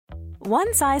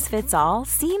One size fits all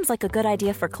seems like a good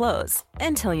idea for clothes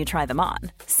until you try them on.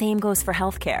 Same goes for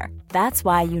healthcare. That's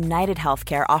why United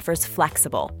Healthcare offers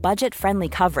flexible, budget-friendly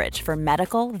coverage for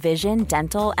medical, vision,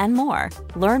 dental, and more.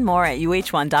 Learn more at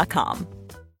uh1.com.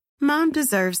 Mom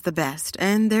deserves the best,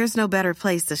 and there's no better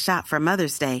place to shop for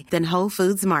Mother's Day than Whole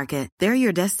Foods Market. They're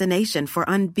your destination for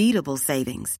unbeatable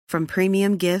savings, from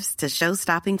premium gifts to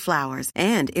show-stopping flowers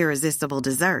and irresistible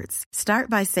desserts. Start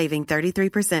by saving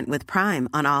 33% with Prime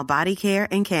on all body care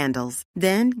and candles.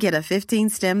 Then get a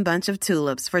 15-stem bunch of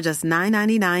tulips for just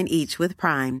 $9.99 each with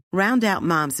Prime. Round out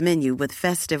Mom's menu with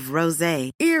festive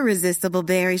rosé, irresistible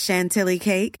berry chantilly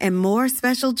cake, and more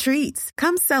special treats.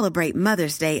 Come celebrate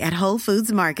Mother's Day at Whole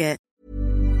Foods Market.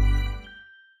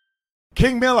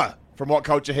 King Miller from What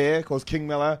Culture here calls King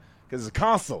Miller because there's a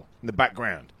castle in the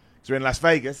background. So we're in Las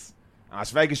Vegas. And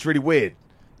Las Vegas is really weird.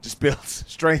 Just builds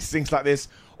strange things like this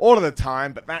all of the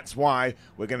time, but that's why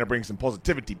we're going to bring some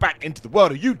positivity back into the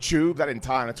world of YouTube. That didn't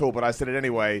tie in at all, but I said it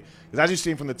anyway. Because as you've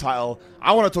seen from the title,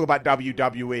 I want to talk about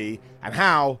WWE and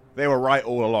how they were right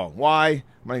all along. Why?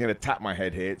 I'm only going to tap my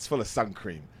head here. It's full of sun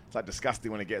cream. It's like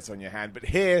disgusting when it gets on your hand. But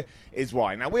here is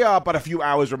why. Now, we are but a few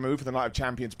hours removed from the Night of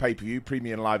Champions pay-per-view,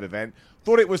 premium live event.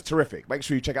 Thought it was terrific. Make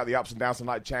sure you check out the ups and downs of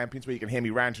Night of Champions where you can hear me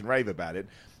rant and rave about it.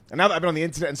 And now that I've been on the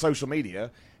internet and social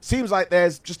media, seems like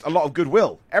there's just a lot of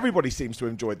goodwill. Everybody seems to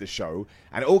have enjoyed the show.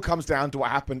 And it all comes down to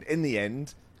what happened in the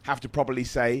end. Have to probably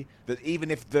say that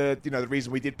even if the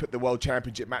reason we did put the World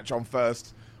Championship match on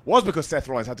first was because Seth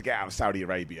Rollins had to get out of Saudi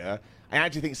Arabia, I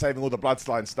actually think saving all the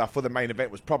bloodline stuff for the main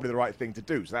event was probably the right thing to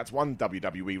do. So that's one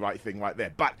WWE right thing right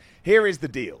there. But here is the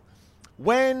deal.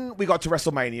 When we got to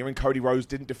WrestleMania and Cody Rhodes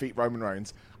didn't defeat Roman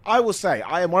Reigns, I will say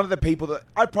I am one of the people that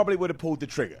I probably would have pulled the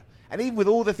trigger. And even with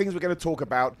all the things we're going to talk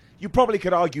about, you probably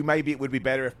could argue maybe it would be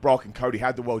better if Brock and Cody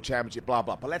had the World Championship, blah,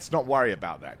 blah. But let's not worry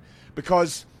about that.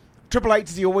 Because Triple H,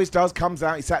 as he always does, comes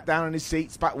out, he sat down in his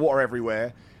seat, spat water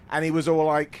everywhere, and he was all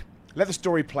like, let the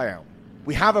story play out.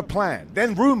 We have a plan.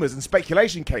 Then rumors and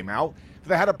speculation came out that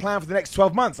they had a plan for the next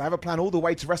 12 months. I have a plan all the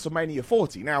way to WrestleMania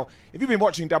 40. Now, if you've been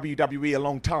watching WWE a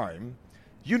long time,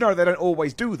 you know they don't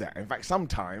always do that. In fact,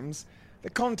 sometimes the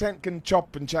content can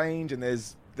chop and change, and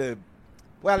there's I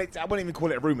wouldn't even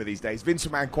call it a rumor these days. Vince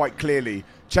McMahon quite clearly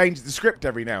changes the script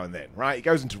every now and then, right? He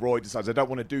goes into Raw, he decides, I don't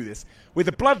want to do this. With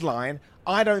the Bloodline,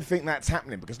 I don't think that's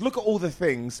happening, because look at all the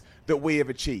things that we have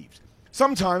achieved.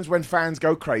 Sometimes when fans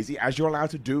go crazy, as you're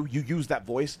allowed to do, you use that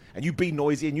voice and you be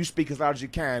noisy and you speak as loud as you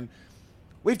can.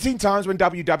 We've seen times when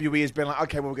WWE has been like,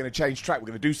 okay, well, we're going to change track. We're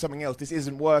going to do something else. This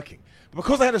isn't working. But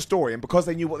because they had a story and because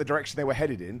they knew what the direction they were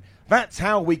headed in, that's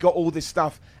how we got all this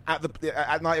stuff at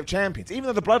Night of Champions. Even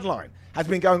though the Bloodline has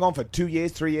been going on for 2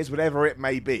 years, 3 years, whatever it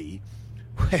may be,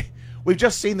 we've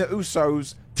just seen the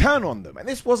Usos turn on them. And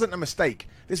this wasn't a mistake.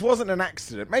 This wasn't an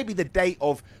accident. Maybe the date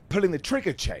of pulling the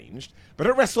trigger changed, but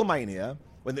at WrestleMania,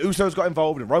 when the Usos got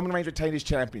involved and Roman Reigns retained his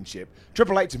championship,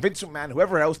 Triple H and Vince McMahon,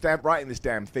 whoever else writing this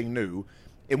damn thing knew,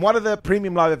 in one of the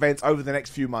premium live events over the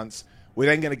next few months, we're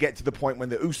then going to get to the point when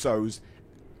the Usos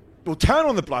will turn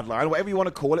on the Bloodline, whatever you want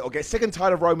to call it, or get sick and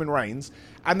tired of Roman Reigns,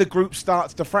 and the group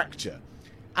starts to fracture.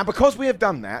 And because we have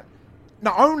done that,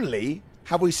 not only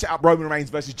have we set up Roman Reigns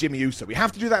versus Jimmy Uso, we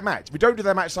have to do that match. If we don't do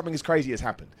that match, something as crazy has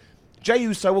happened. Jey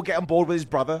Uso will get on board with his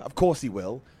brother. Of course he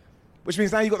will. Which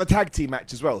means now you've got the tag team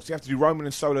match as well. So you have to do Roman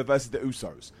and Solo versus the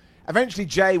Usos. Eventually,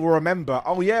 Jey will remember,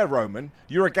 oh yeah, Roman,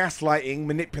 you're a gaslighting,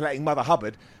 manipulating Mother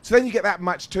Hubbard. So then you get that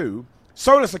match too.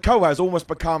 Solo Sikoa has almost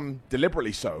become,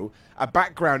 deliberately so, a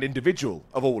background individual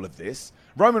of all of this.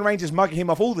 Roman Reigns is mugging him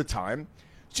off all the time.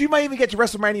 So you may even get to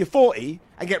WrestleMania 40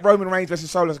 and get Roman Reigns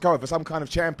versus Solo Sikoa for some kind of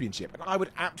championship. And I would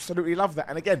absolutely love that.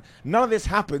 And again, none of this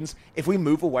happens if we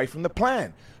move away from the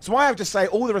plan. So I have to say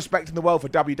all the respect in the world for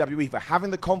WWE for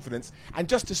having the confidence and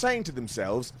just to saying to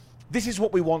themselves, this is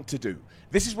what we want to do.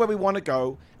 This is where we want to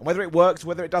go. And whether it works,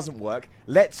 whether it doesn't work,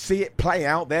 let's see it play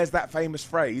out. There's that famous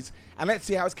phrase. And let's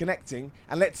see how it's connecting.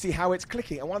 And let's see how it's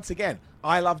clicking. And once again,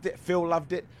 I loved it. Phil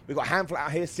loved it. We've got a handful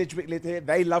out here. Sidgwick lived here.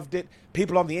 They loved it.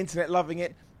 People on the internet loving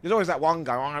it. There's always that one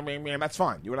guy, that's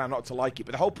fine. You're allowed not to like it.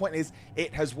 But the whole point is,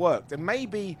 it has worked. And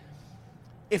maybe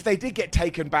if they did get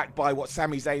taken back by what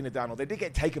Sami Zayn had done, or they did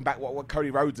get taken back what Cody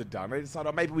Rhodes had done, they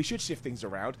decided, maybe we should shift things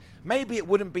around. Maybe it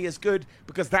wouldn't be as good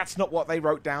because that's not what they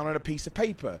wrote down on a piece of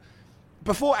paper.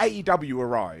 Before AEW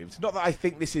arrived, not that I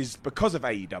think this is because of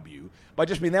AEW, but I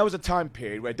just mean there was a time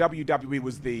period where WWE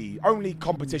was the only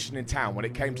competition in town when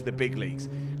it came to the big leagues.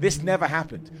 This never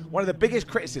happened. One of the biggest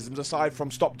criticisms, aside from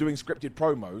stop doing scripted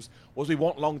promos, was we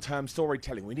want long-term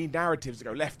storytelling. We need narratives to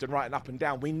go left and right and up and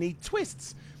down. We need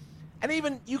twists. And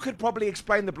even you could probably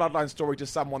explain the Bloodline story to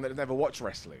someone that has never watched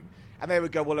wrestling, and they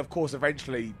would go, well, of course,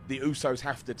 eventually the Usos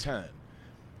have to turn.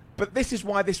 But this is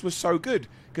why this was so good,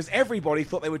 because everybody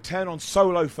thought they would turn on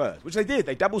Solo first, which they did.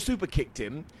 They double super kicked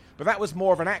him, but that was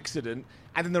more of an accident,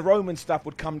 and then the Roman stuff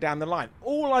would come down the line.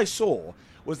 All I saw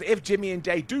was that if Jimmy and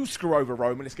Jay do screw over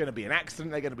Roman, it's going to be an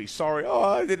accident. They're going to be sorry. Oh,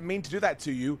 I didn't mean to do that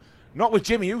to you. Not with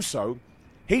Jimmy Uso.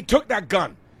 He took that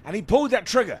gun, and he pulled that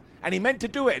trigger, and he meant to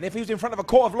do it. And if he was in front of a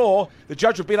court of law, the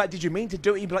judge would be like, did you mean to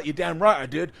do it? He'd be like, you're damn right I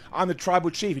did. I'm the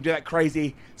tribal chief. He'd do that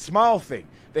crazy smile thing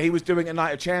that he was doing at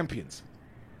Night of Champions.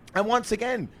 And once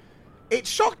again, it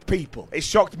shocked people. It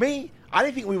shocked me. I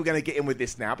didn't think we were going to get in with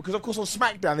this now because, of course, on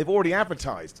SmackDown, they've already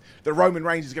advertised that Roman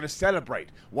Reigns is going to celebrate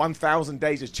 1,000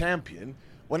 days as champion.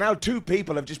 Well, now 2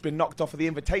 people have just been knocked off of the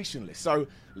invitation list. So,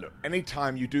 look,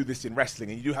 anytime you do this in wrestling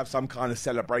and you do have some kind of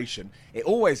celebration, it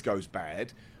always goes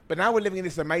bad. But now we're living in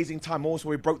this amazing time also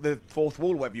where we broke the fourth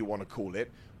wall, whatever you want to call it,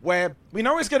 where we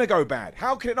know it's going to go bad.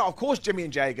 How can it not? Of course Jimmy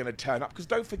and Jay are going to turn up, because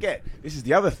don't forget, this is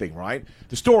the other thing, right?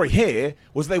 The story here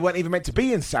was they weren't even meant to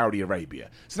be in Saudi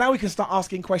Arabia. So now we can start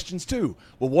asking questions too.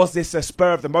 Well, was this a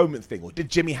spur-of-the-moment thing, or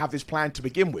did Jimmy have this plan to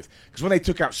begin with? Because when they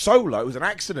took out Solo, it was an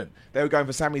accident. They were going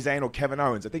for Sami Zayn or Kevin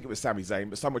Owens. I think it was Sami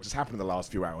Zayn, but so much has happened in the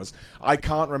last few hours. I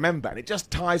can't remember. And it just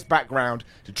ties back round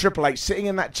to Triple H sitting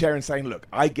in that chair and saying, look,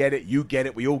 I get it, you get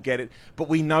it, we all get it, but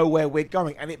we know where we're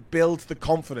going. And it builds the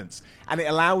confidence. And it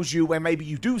allows you, where maybe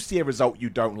you do see a result you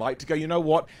don't like, to go, you know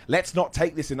what, let's not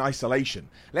take this in isolation.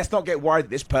 Let's not get worried that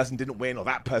this person didn't win or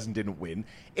that person didn't win.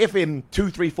 If in 2,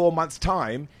 3, 4 months'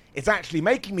 time, it's actually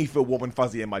making me feel warm and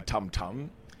fuzzy in my tum-tum,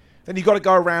 then you've got to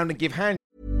go around and give hand.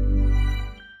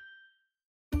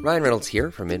 Ryan Reynolds here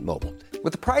from Mint Mobile.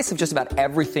 With the price of just about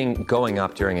everything going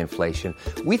up during inflation,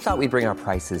 we thought we'd bring our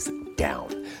prices down.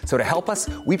 So to help us,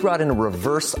 we brought in a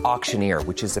reverse auctioneer,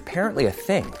 which is apparently a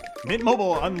thing. Mint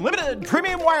Mobile Unlimited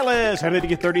Premium Wireless. How to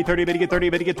get 30, 30, bit to get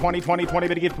 30, bit to get 20, 20, 20,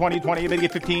 bit to get 20, 20, bit to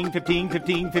get 15, 15,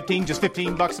 15, 15, just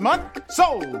 $15 a month?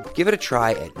 Sold! Give it a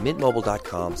try at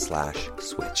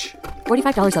mintmobile.com/switch.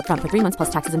 $45 up front for 3 months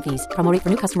plus taxes and fees. Promo rate for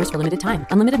new customers for limited time.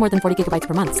 Unlimited more than 40 gigabytes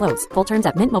per month. Slows full terms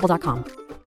at mintmobile.com.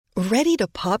 Ready to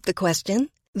pop the question?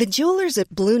 The jewelers at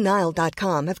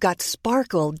BlueNile.com have got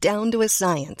sparkle down to a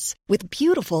science with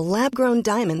beautiful lab-grown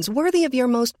diamonds worthy of your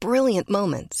most brilliant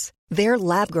moments. Their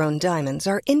lab-grown diamonds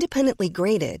are independently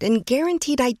graded and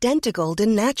guaranteed identical to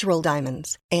natural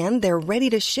diamonds, and they're ready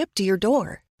to ship to your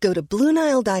door. Go to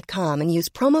BlueNile.com and use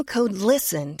promo code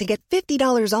LISTEN to get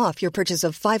 $50 off your purchase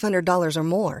of $500 or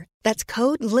more. That's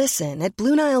code LISTEN at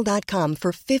BlueNile.com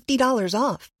for $50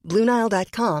 off.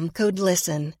 BlueNile.com, code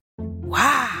LISTEN.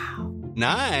 Wow.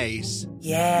 Nice.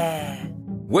 Yeah.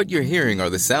 What you're hearing are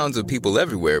the sounds of people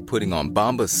everywhere putting on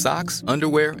Bombas socks,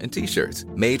 underwear, and T-shirts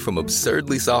made from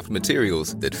absurdly soft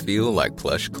materials that feel like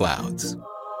plush clouds.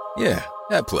 Yeah,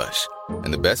 that plush.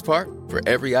 And the best part? For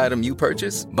every item you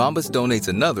purchase, Bombas donates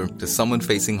another to someone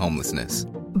facing homelessness.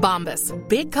 Bombas.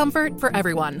 Big comfort for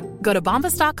everyone. Go to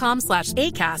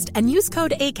bombas.com/ACAST and use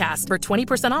code ACAST for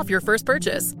 20% off your first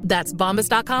purchase. That's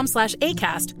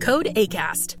bombas.com/ACAST. Code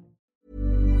ACAST.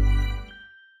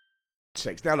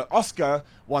 Now, look, Oscar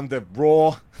won the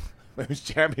Raw Women's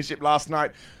Championship last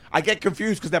night. I get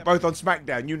confused because they're both on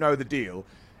SmackDown. You know the deal.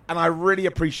 And I really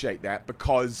appreciate that,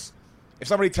 because if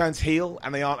somebody turns heel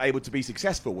and they aren't able to be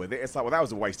successful with it, it's like, well, that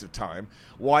was a waste of time.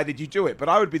 Why did you do it? But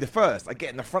I would be the first. I get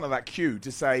in the front of that queue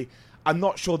to say, I'm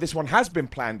not sure this one has been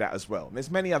planned out as well. And there's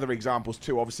many other examples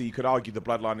too. Obviously, you could argue the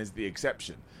Bloodline is the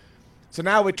exception. So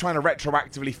now we're trying to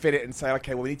retroactively fit it and say,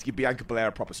 okay, well, we need to give Bianca Belair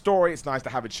a proper story. It's nice to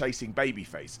have a chasing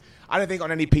babyface. I don't think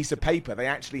on any piece of paper they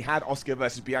actually had Oscar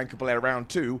versus Bianca Belair round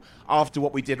 2 after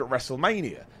what we did at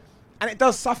WrestleMania. And it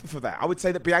does suffer for that. I would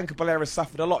say that Bianca Belair has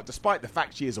suffered a lot, despite the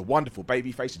fact she is a wonderful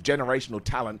babyface, a generational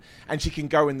talent, and she can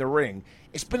go in the ring.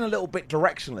 It's been a little bit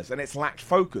directionless, and it's lacked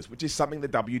focus, which is something the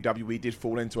WWE did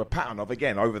fall into a pattern of,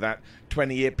 again, over that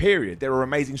 20-year period. There were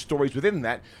amazing stories within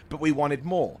that, but we wanted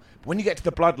more. But when you get to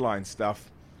the Bloodline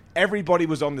stuff, everybody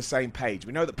was on the same page.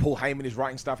 We know that Paul Heyman is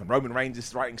writing stuff, and Roman Reigns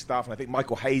is writing stuff, and I think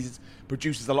Michael Hayes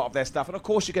produces a lot of their stuff. And, of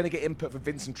course, you're going to get input from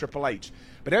Vince and Triple H.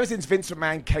 But ever since Vince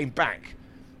McMahon came back,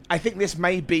 I think this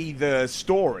may be the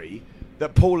story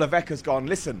that Paul Levesque has gone,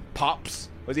 listen, Pops,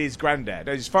 was his granddad,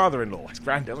 no, his father-in-law, his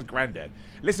granddad, wasn't granddad.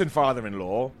 Listen,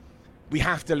 father-in-law, we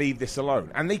have to leave this alone.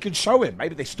 And they can show him,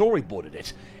 maybe they storyboarded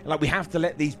it, like we have to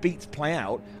let these beats play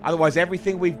out, otherwise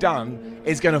everything we've done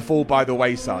is going to fall by the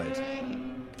wayside.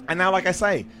 And now, like I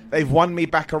say, they've won me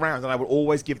back around, and I will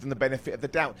always give them the benefit of the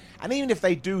doubt. And even if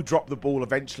they do drop the ball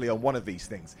eventually on one of these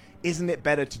things, isn't it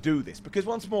better to do this? Because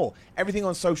once more, everything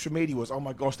on social media was, oh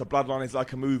my gosh, the Bloodline is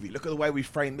like a movie. Look at the way we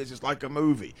framed this, it's like a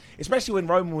movie. Especially when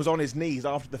Roman was on his knees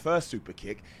after the first super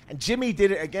kick, and Jimmy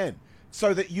did it again.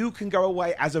 so that you can go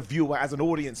away as a viewer, as an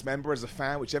audience member, as a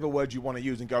fan, whichever word you want to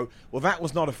use, and go, well, that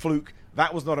was not a fluke,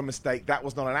 that was not a mistake, that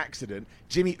was not an accident.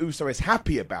 Jimmy Uso is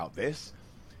happy about this.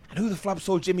 And who the flub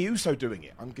saw Jimmy Uso doing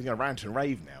it? I'm going to rant and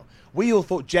rave now. We all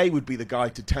thought Jay would be the guy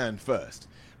to turn first.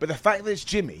 But the fact that it's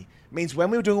Jimmy means when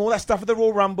we were doing all that stuff at the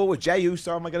Royal Rumble with Jey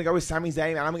Uso, am I going to go with Sami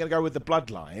Zayn, and I'm going to go with the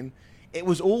Bloodline, it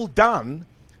was all done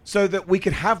so that we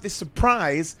could have this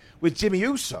surprise with Jimmy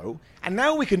Uso, and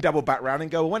now we can double back round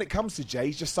and go, well, when it comes to Jay,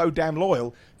 he's just so damn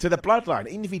loyal to the Bloodline.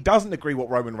 Even if he doesn't agree what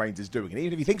Roman Reigns is doing, and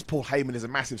even if he thinks Paul Heyman is a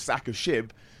massive sack of shib,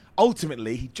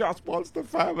 ultimately, he just wants the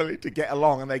family to get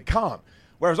along, and they can't.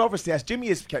 Whereas obviously, as Jimmy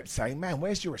has kept saying, man,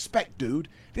 where's your respect, dude?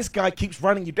 This guy keeps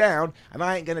running you down, and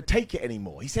I ain't going to take it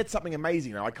anymore. He said something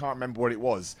amazing. Now, I can't remember what it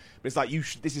was, but it's like,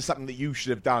 this is something that you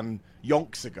should have done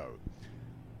yonks ago.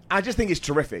 I just think it's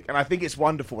terrific, and I think it's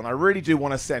wonderful, and I really do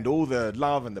want to send all the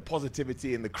love and the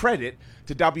positivity and the credit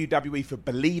to WWE for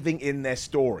believing in their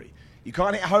story. You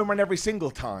can't hit a home run every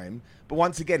single time, but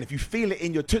once again, if you feel it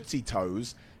in your Tootsie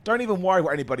Toes, don't even worry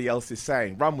what anybody else is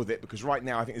saying. Run with it, because right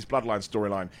now I think this Bloodline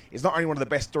storyline is not only one of the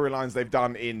best storylines they've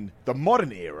done in the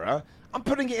modern era, I'm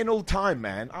putting it in all time,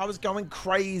 man. I was going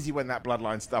crazy when that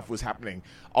Bloodline stuff was happening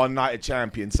on Night of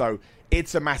Champions, so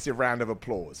it's a massive round of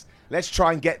applause. Let's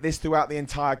try and get this throughout the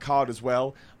entire card as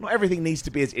well. Not everything needs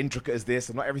to be as intricate as this,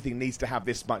 and not everything needs to have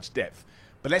this much depth.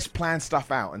 But let's plan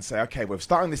stuff out and say, okay, we're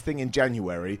starting this thing in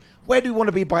January. Where do we want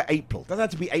to be by April? It doesn't have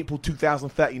to be April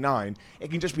 2039. It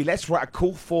can just be, let's write a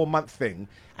cool 4-month thing.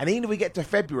 And even if we get to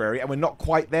February and we're not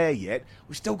quite there yet,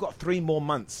 we've still got 3 more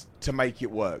months to make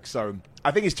it work. So I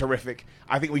think it's terrific.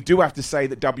 I think we do have to say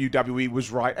that WWE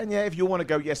was right. And yeah, if you want to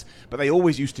go, yes, but they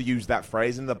always used to use that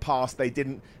phrase. In the past, they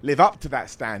didn't live up to that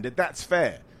standard. That's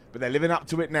fair. But they're living up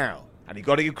to it now. And you've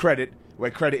got to give credit where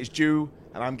credit is due.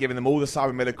 And I'm giving them all the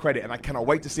Simon Miller credit, and I cannot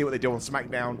wait to see what they do on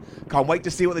SmackDown. Can't wait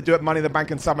to see what they do at Money in the Bank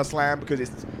and SummerSlam, because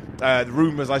it's the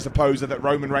rumors, I suppose, are that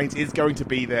Roman Reigns is going to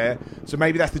be there. So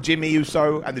maybe that's the Jimmy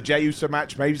Uso and the Jey Uso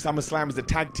match. Maybe SummerSlam is the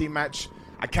tag team match.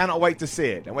 I cannot wait to see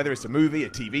it. And whether it's a movie, a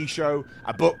TV show,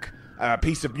 a book, a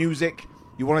piece of music,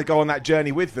 you want to go on that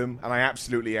journey with them, and I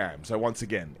absolutely am. So once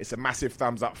again, it's a massive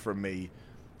thumbs up from me.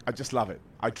 I just love it.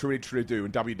 I truly, truly do.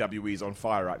 And WWE is on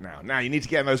fire right now. Now, you need to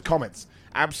get in those comments.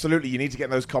 Absolutely, you need to get in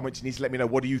those comments. You need to let me know,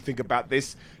 what do you think about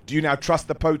this? Do you now trust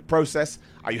the process?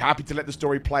 Are you happy to let the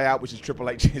story play out, which is Triple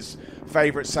H's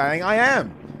favorite saying? I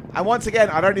am. And once again,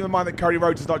 I don't even mind that Cody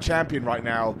Rhodes is not champion right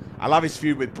now. I love his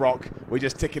feud with Brock. We're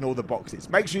just ticking all the boxes.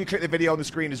 Make sure you click the video on the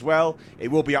screen as well. It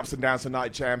will be ups and downs tonight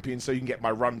at Champions, so you can get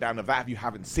my rundown of that if you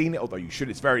haven't seen it, although you should.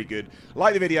 It's very good.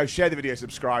 Like the video, share the video,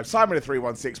 subscribe.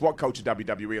 Simon316, What Culture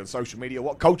WWE on social media,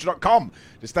 whatculture.com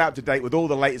to stay up to date with all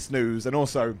the latest news. And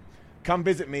also, come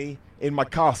visit me in my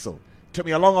castle. Took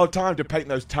me a long old time to paint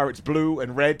those turrets blue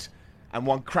and red, and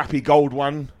one crappy gold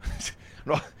one.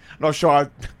 not sure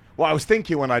what I was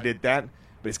thinking when I did that,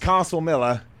 but it's Castle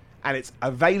Miller, and it's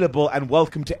available and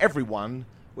welcome to everyone,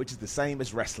 which is the same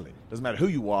as wrestling. Doesn't matter who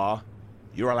you are,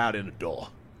 you're allowed in the door.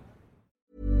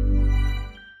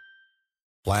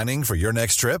 Planning for your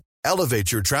next trip?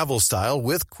 Elevate your travel style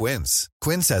with Quince.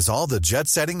 Quince has all the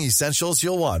jet-setting essentials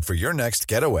you'll want for your next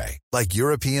getaway, like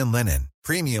European linen,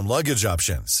 premium luggage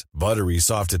options, buttery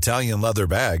soft Italian leather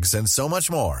bags, and so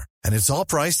much more. And it's all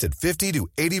priced at 50 to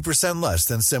 80% less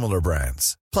than similar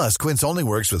brands. Plus, Quince only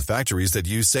works with factories that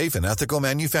use safe and ethical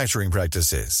manufacturing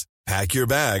practices. Pack your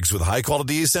bags with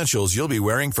high-quality essentials you'll be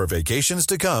wearing for vacations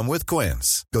to come with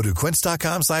Quince. Go to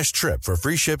quince.com/trip for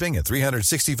free shipping and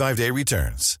 365-day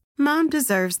returns. Mom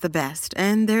deserves the best,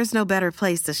 and there's no better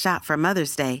place to shop for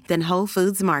Mother's Day than Whole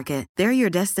Foods Market. They're your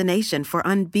destination for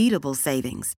unbeatable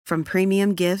savings, from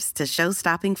premium gifts to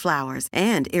show-stopping flowers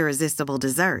and irresistible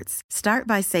desserts. Start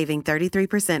by saving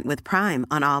 33% with Prime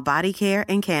on all body care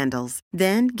and candles.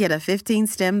 Then get a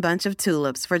 15-stem bunch of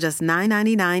tulips for just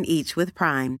 $9.99 each with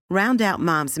Prime. Round out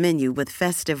Mom's menu with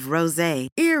festive rosé,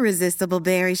 irresistible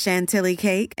berry chantilly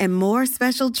cake, and more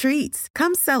special treats.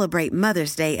 Come celebrate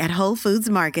Mother's Day at Whole Foods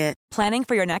Market. Planning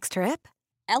for your next trip?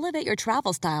 Elevate your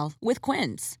travel style with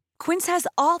Quince. Quince has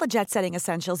all the jet-setting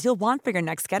essentials you'll want for your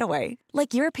next getaway,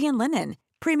 like European linen,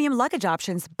 premium luggage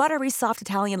options, buttery soft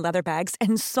Italian leather bags,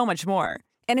 and so much more.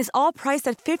 And is all priced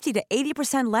at 50 to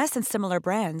 80% less than similar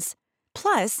brands.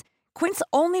 Plus, Quince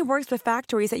only works with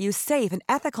factories that use safe and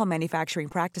ethical manufacturing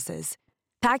practices.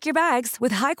 Pack your bags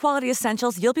with high-quality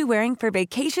essentials you'll be wearing for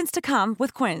vacations to come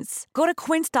with Quince. Go to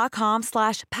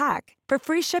quince.com/pack for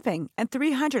free shipping and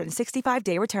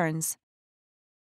 365-day returns.